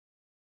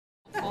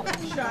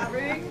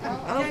shopping.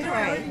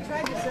 Okay.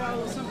 Tried to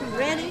sell something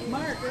Ready?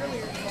 Mark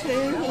earlier.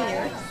 Two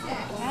here.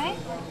 Okay.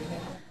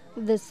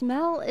 The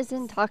smell is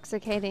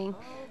intoxicating.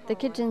 The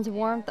kitchen's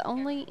warmth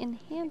only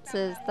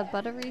enhances the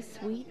buttery,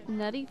 sweet,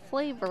 nutty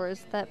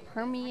flavors that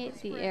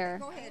permeate the air.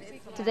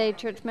 Today,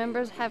 church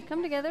members have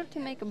come together to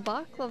make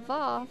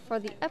baklava for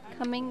the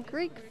upcoming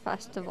Greek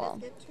festival.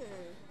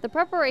 The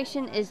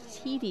preparation is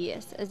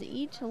tedious as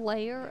each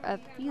layer of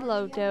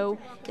phyllo dough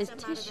is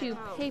tissue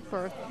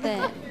paper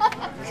thin.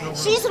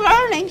 She's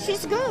learning.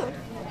 She's good.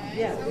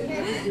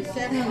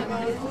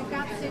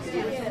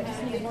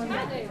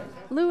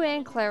 Lou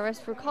Ann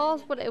Claris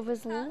recalls what it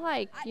was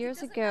like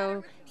years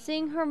ago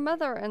seeing her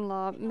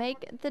mother-in-law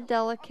make the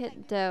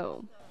delicate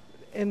dough.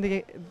 And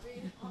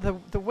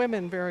the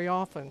women very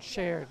often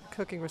shared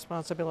cooking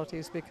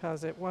responsibilities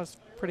because it was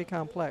pretty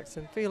complex,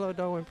 and phyllo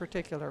dough in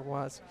particular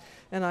was.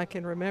 And I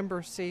can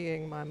remember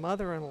seeing my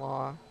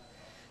mother-in-law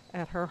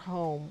at her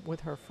home with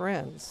her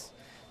friends,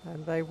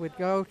 and they would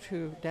go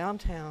to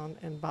downtown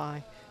and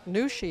buy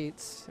new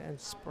sheets and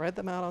spread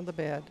them out on the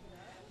bed,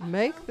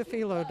 make the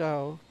phyllo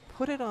dough,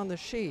 put it on the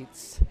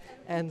sheets,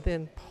 and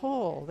then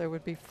pull. There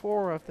would be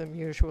 4 of them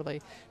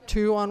usually,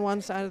 2 on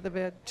one side of the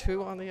bed,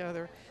 2 on the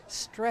other,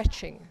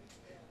 stretching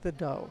the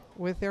dough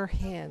with their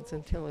hands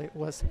until it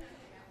was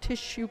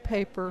tissue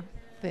paper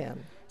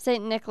thin.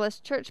 St. Nicholas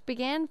Church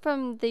began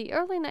from the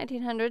early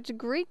 1900s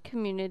Greek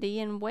community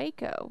in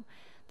Waco.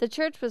 The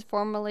church was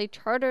formally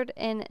chartered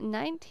in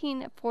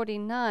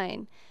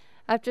 1949.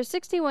 After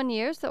 61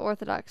 years, the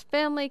Orthodox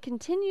family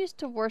continues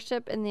to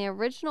worship in the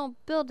original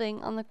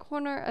building on the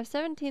corner of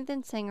 17th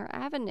and Sanger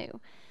Avenue.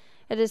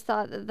 It is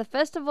thought that the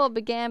festival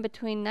began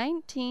between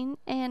 19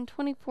 and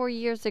 24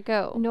 years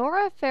ago.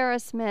 Nora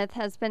Farah-Smith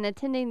has been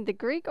attending the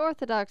Greek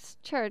Orthodox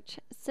Church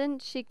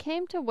since she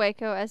came to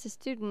Waco as a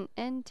student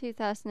in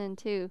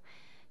 2002.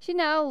 She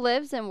now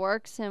lives and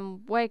works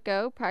in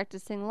Waco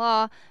practicing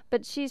law,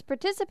 but she's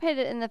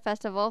participated in the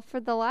festival for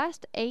the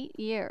last 8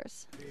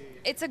 years.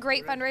 It's a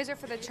great fundraiser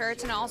for the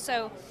church and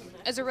also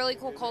is a really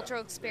cool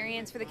cultural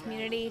experience for the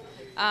community,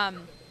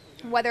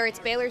 whether it's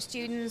Baylor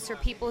students or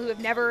people who have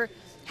never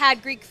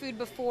had Greek food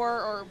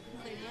before or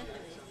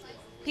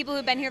people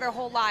who've been here their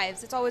whole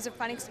lives. It's always a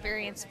fun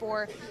experience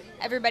for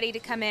everybody to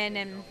come in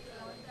and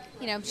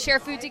share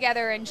food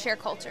together and share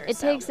culture. It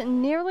takes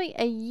nearly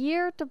a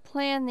year to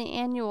plan the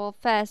annual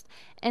fest,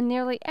 and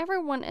nearly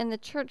everyone in the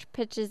church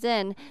pitches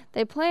in.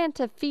 They plan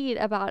to feed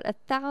about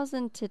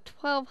 1,000 to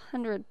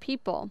 1,200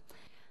 people.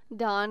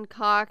 Dawn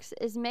Cox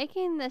is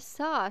making the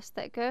sauce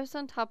that goes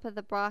on top of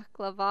the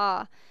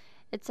baklava.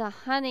 It's a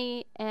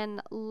honey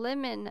and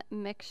lemon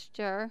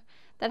mixture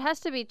that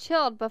has to be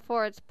chilled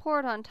before it's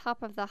poured on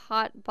top of the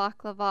hot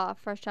baklava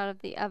fresh out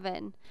of the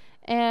oven.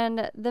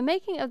 And the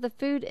making of the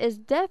food is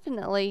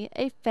definitely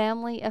a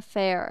family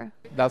affair.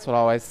 That's what I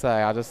always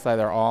say. I just say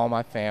they're all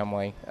my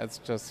family. It's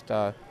just,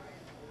 the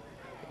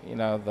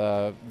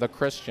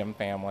Christian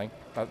family.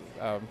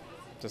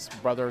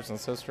 Just brothers and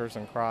sisters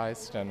in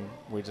Christ, and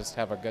we just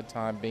have a good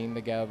time being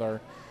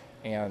together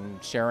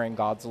and sharing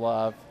God's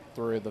love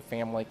through the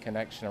family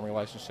connection and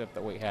relationship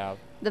that we have.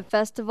 The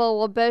festival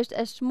will boast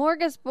a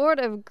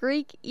smorgasbord of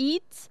Greek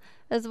eats,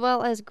 as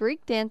well as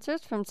Greek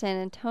dancers from San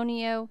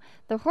Antonio.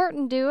 The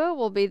Horton Duo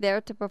will be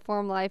there to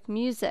perform live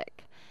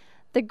music.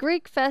 The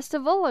Greek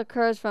Festival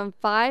occurs from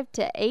 5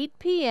 to 8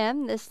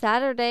 p.m. this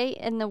Saturday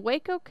in the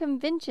Waco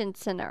Convention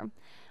Center.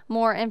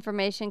 More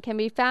information can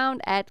be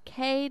found at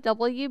kwbu.org.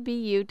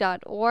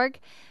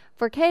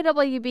 For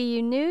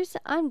KWBU News,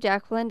 I'm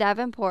Jacqueline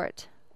Davenport.